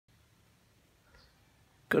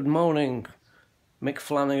Good morning, Mick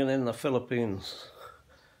Flanagan in the Philippines.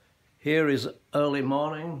 Here is early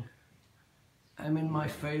morning. I'm in my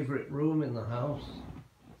favourite room in the house.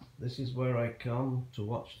 This is where I come to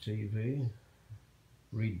watch TV,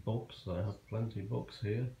 read books. I have plenty of books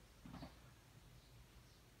here.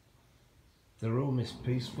 The room is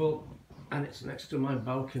peaceful and it's next to my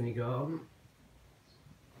balcony garden.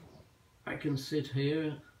 I can sit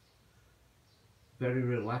here, very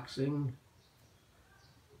relaxing.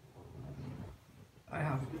 I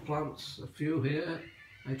have plants, a few here.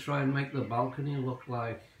 I try and make the balcony look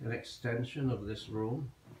like an extension of this room.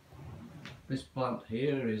 This plant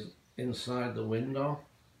here is inside the window.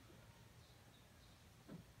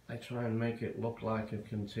 I try and make it look like a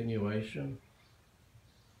continuation.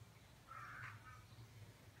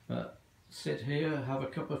 Sit here, have a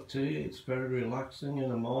cup of tea. It's very relaxing in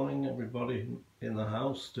the morning. Everybody in the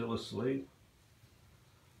house still asleep.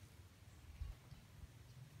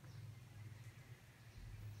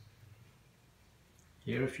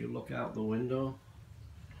 Here, if you look out the window,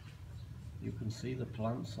 you can see the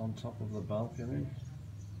plants on top of the balcony.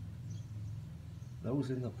 Those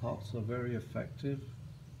in the pots are very effective.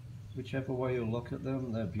 Whichever way you look at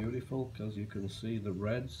them, they're beautiful because you can see the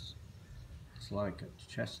reds. It's like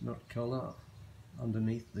a chestnut colour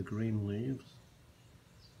underneath the green leaves.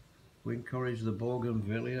 We encourage the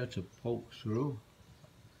bougainvillea to poke through.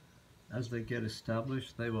 As they get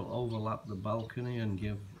established, they will overlap the balcony and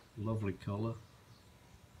give lovely colour.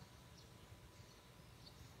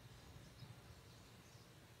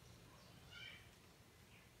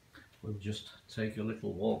 We'll just take a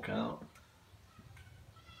little walk out.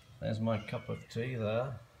 There's my cup of tea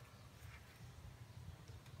there.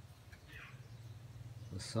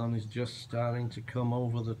 The sun is just starting to come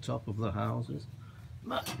over the top of the houses,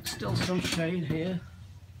 but still some shade here.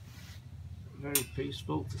 Very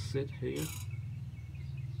peaceful to sit here.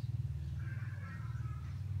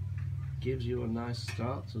 Gives you a nice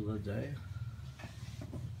start to the day.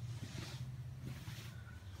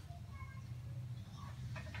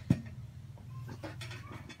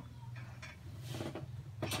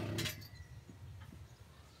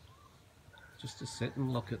 Just to sit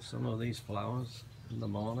and look at some of these flowers in the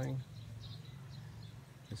morning.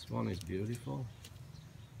 This one is beautiful.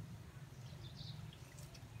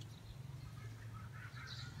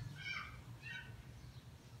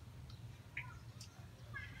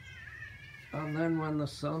 And then when the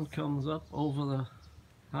sun comes up over the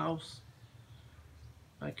house,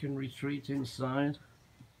 I can retreat inside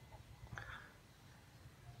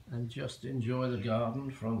and just enjoy the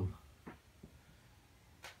garden from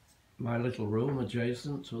my little room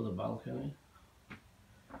adjacent to the balcony.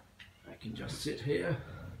 I can just sit here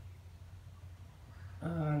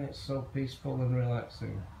and it's so peaceful and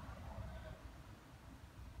relaxing.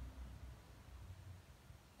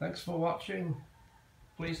 Thanks for watching.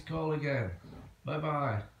 Please call again. Bye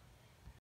bye.